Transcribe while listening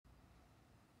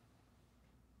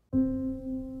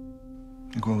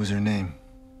What was her name?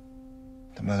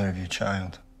 The mother of your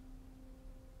child.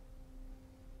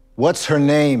 What's her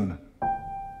name?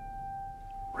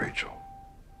 Rachel.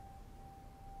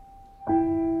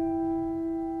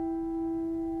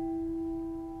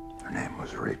 Her name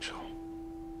was Rachel.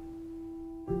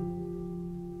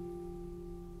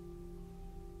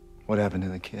 What happened to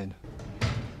the kid?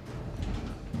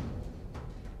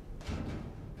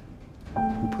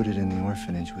 Who put it in the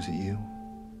orphanage? Was it you?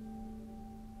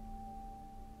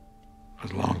 I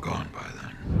was long gone by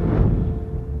then.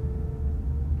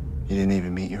 You didn't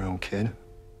even meet your own kid?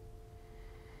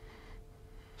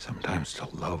 Sometimes to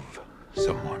love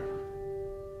someone,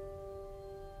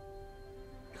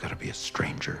 you gotta be a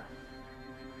stranger.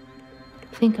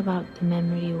 Think about the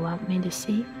memory you want me to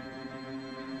see.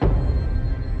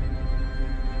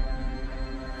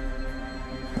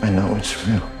 I know it's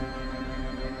real.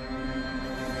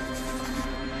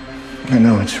 I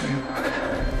know it's real.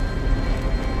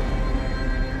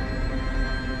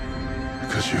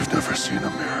 Because you've never seen a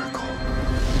miracle.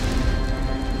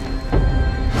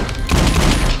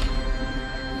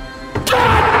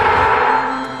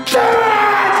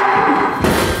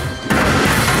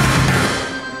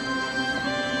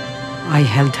 I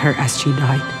held her as she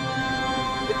died.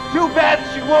 It's too bad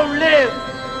she won't live.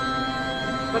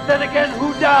 But then again,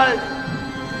 who does?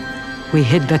 We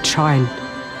hid the child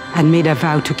and made a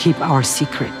vow to keep our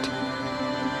secret.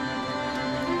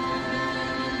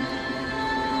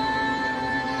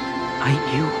 I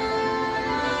knew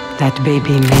that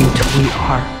baby meant we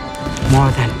are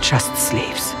more than just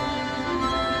slaves.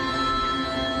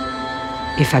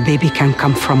 If a baby can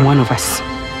come from one of us,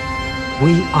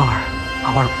 we are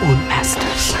our own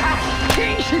masters.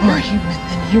 More human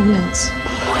than humans.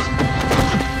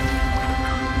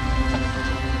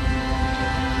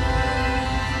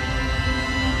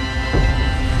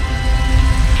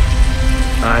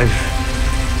 I've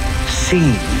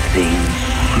seen things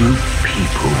you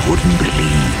people wouldn't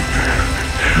believe.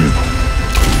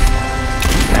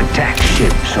 Attack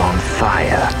ships on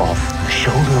fire off the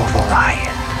shoulder of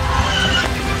Orion.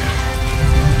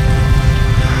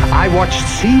 I watched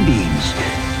sea beams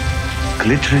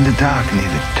glitter in the dark near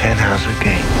the 10-houser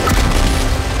gate.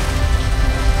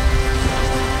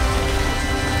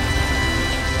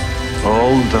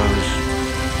 All those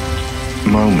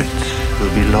moments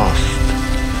will be lost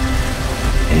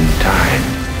in time.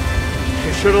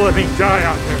 You should have let me die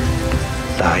out there.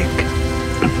 Like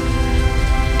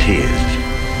tears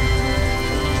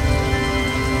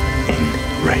in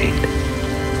rain.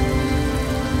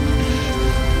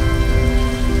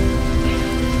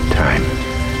 Time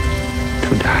to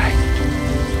die.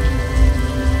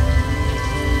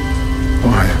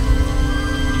 Why?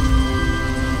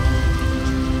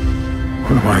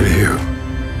 What am I to you?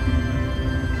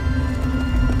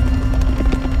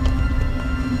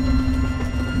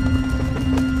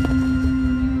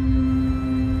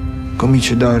 Go meet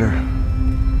your daughter.